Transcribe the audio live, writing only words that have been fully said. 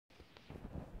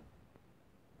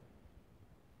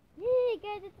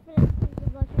guys, it's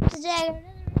Philip.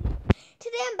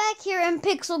 Today I'm back here in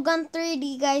Pixel Gun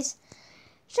 3D, guys.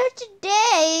 So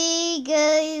today,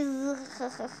 guys,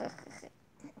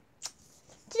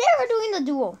 today we're doing the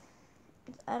duel.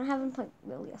 I haven't played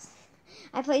real yet.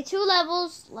 I played 2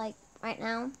 levels, like, right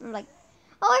now. I'm like,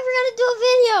 oh, I forgot to do a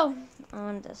video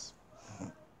on this.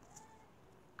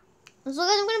 So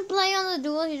guys, I'm going to play on the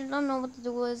duel. You don't know what the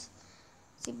duel is.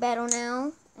 See, battle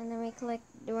now. And then we collect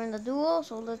during the duel.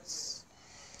 So let's,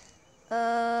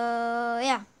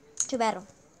 yeah, to battle.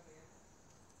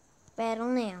 Battle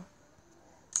now.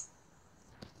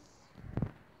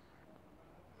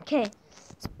 Okay.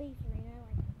 Space Arena, I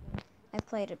like this game. I've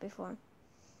played it before.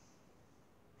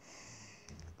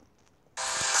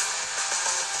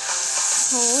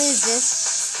 Who is this?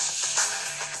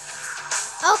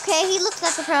 Okay, he looks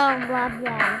like a pro, blah,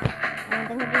 blah. I don't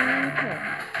think he's doing anything.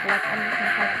 Like, I'm just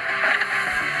gonna fight.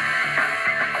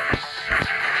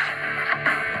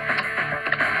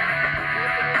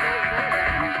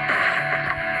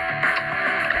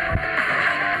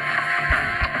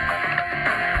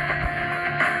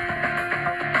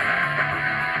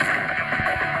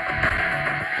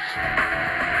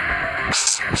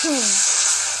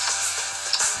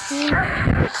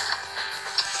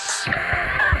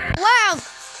 Wow!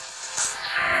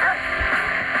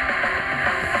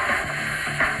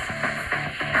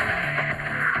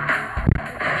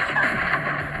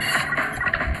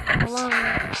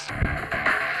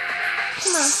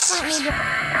 Come on, fight me.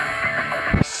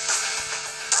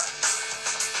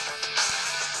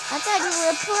 I thought you were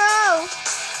a pro.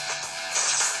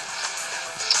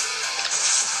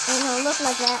 You don't look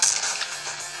like that.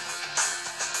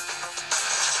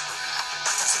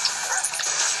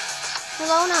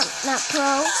 Hello, not pro.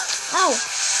 Oh.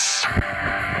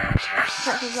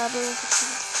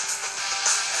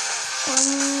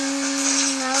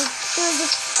 Now let's do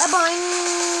this. Boing.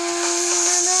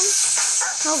 And then.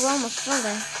 Oh, we're almost done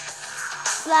there.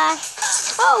 Flash.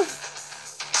 Oh.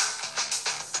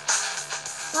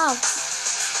 Wow.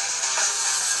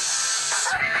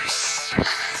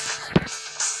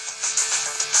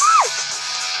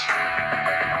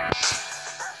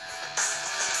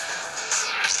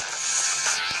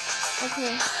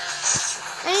 Okay.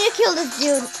 I need to kill this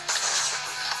dude.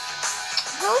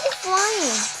 How is he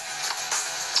flying?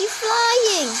 He's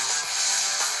flying.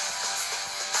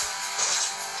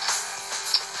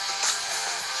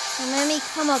 And let me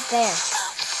come up there.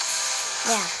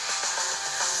 Yeah.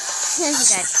 Here's the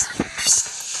guy.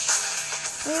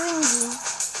 Where is he?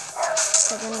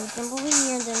 So then we jump over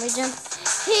here, and then we jump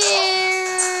here.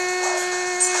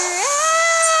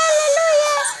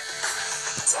 Hallelujah!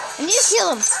 I need to kill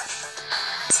him.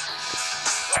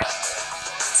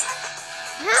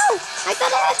 How? I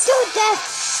thought I had 2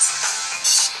 deaths.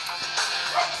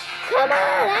 Come on,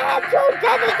 I had 2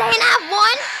 deaths. I didn't have 1.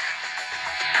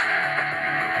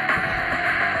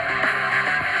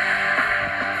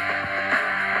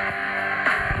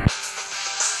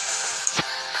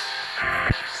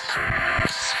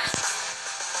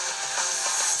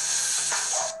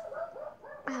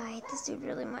 Oh, I hate this dude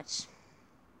really much.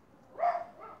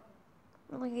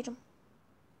 Really hate him.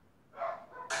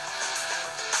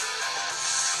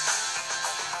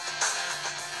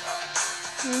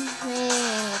 I'm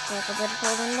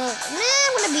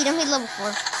gonna beat him. He's level 4.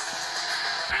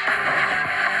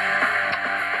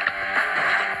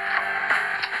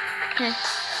 Okay.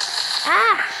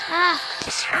 Ah!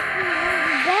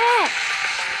 That!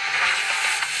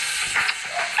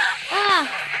 Ah!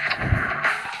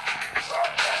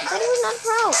 I thought he was not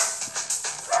pro.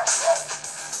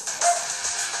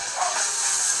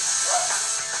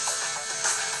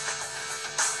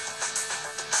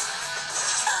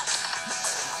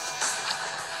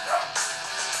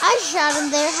 I shot him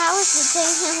there. How is it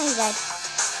saying he died?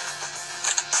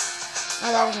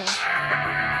 Oh, that was me.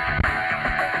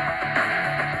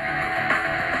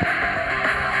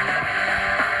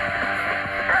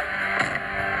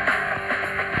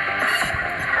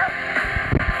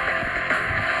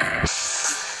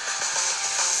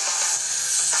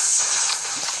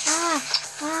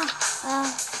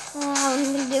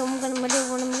 What am I gonna do?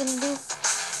 What am I gonna do?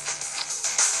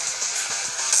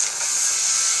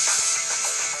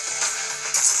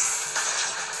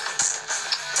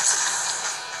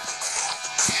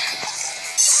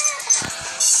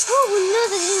 Oh no,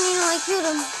 that didn't mean I killed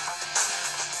him.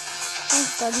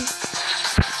 Thanks, buddy.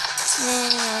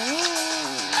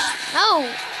 No!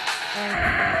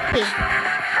 Hey.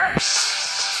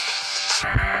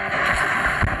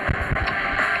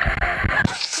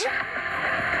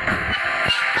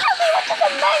 Help me with the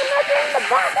magnet in the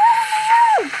back!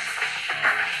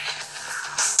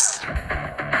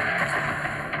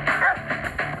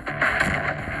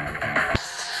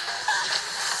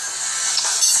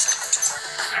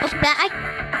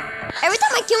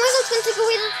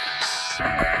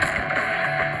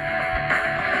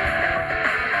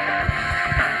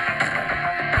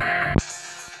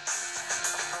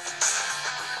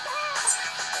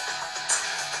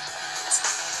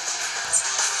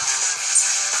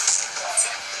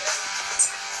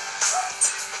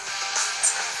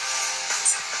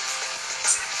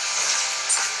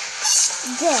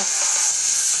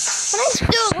 death. But I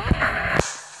still...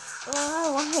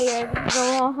 Oh, why is it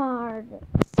so hard?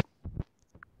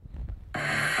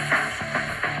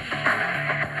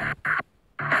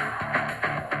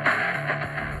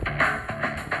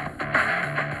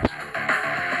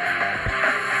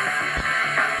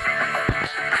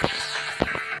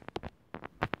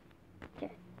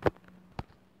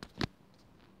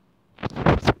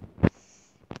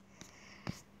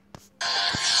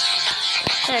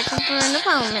 Searching for an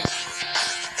opponent.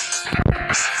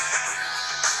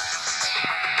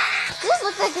 This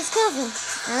looks like his cousin.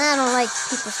 And I don't like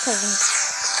people's cousins.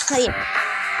 Tell you.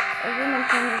 Every my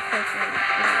friend is cousin.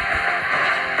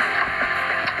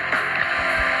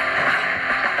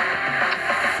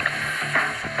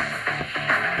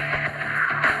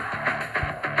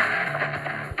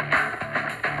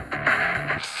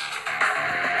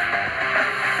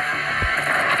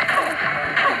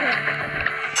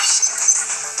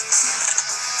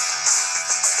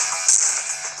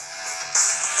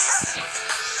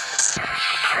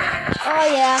 Oh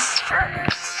yeah.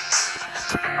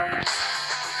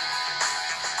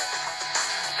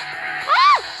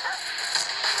 Ah!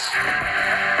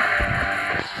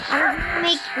 I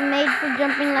was made for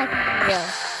jumping like Mario.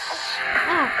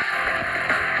 Ah.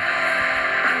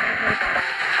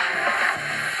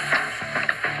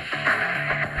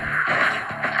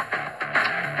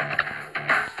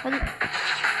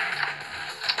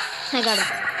 I got it.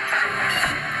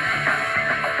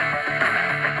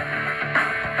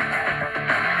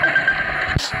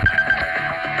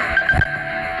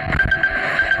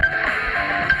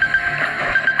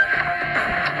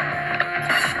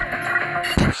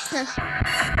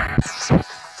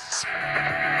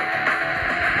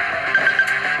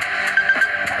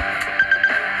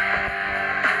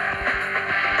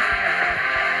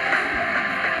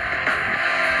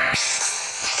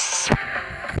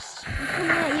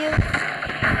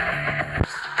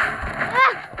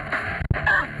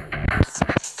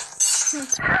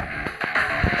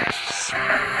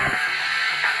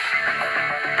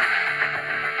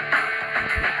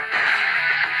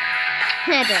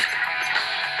 Never.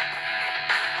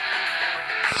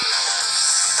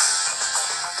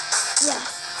 Yeah.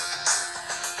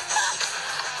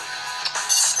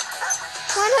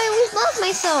 Why do I always love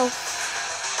myself?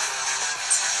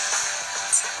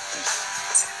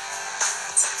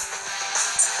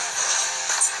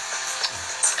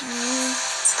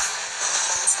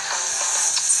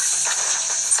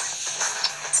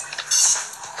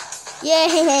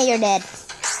 Yay, you're dead.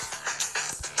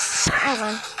 Oh,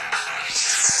 well.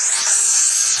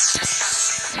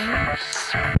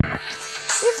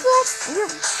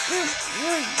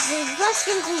 Your best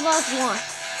skins involves one.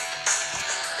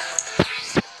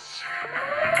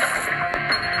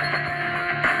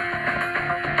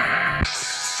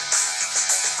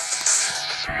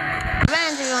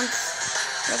 Revenge, everyone.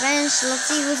 Revenge. Let's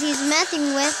see what he's messing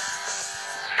with.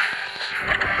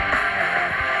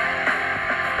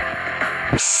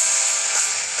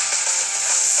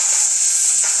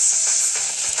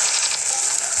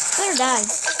 Better die.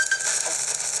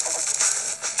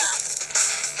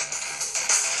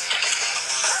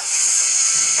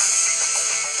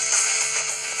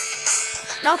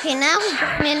 Okay, now he's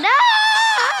jumping in. I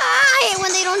hate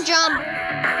when they don't jump.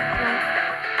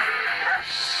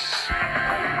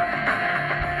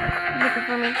 Looking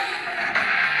for me.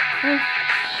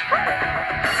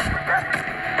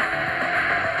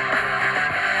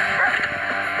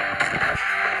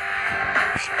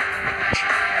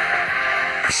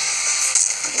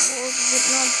 The wolves did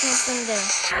not jump in there.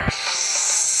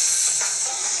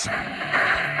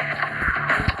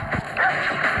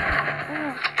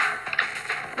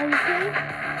 Are you kidding?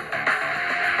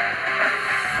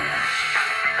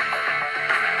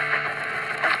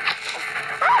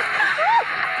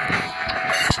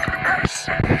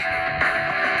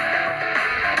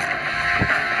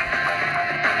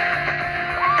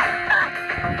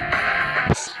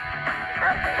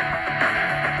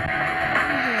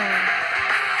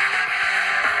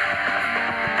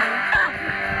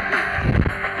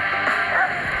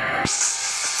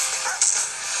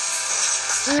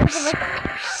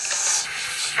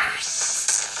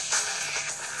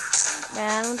 I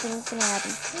don't think it's gonna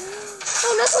happen.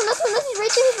 Oh, nothing,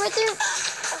 he's right there.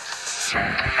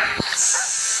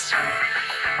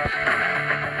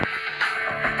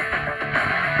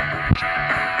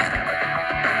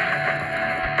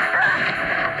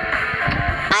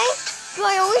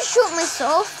 I always shoot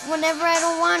myself whenever I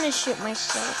don't want to shoot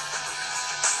myself.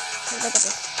 Look at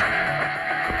this.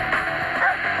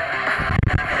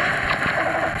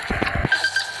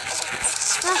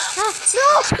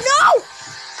 No!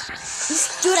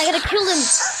 do it. I gotta kill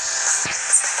him.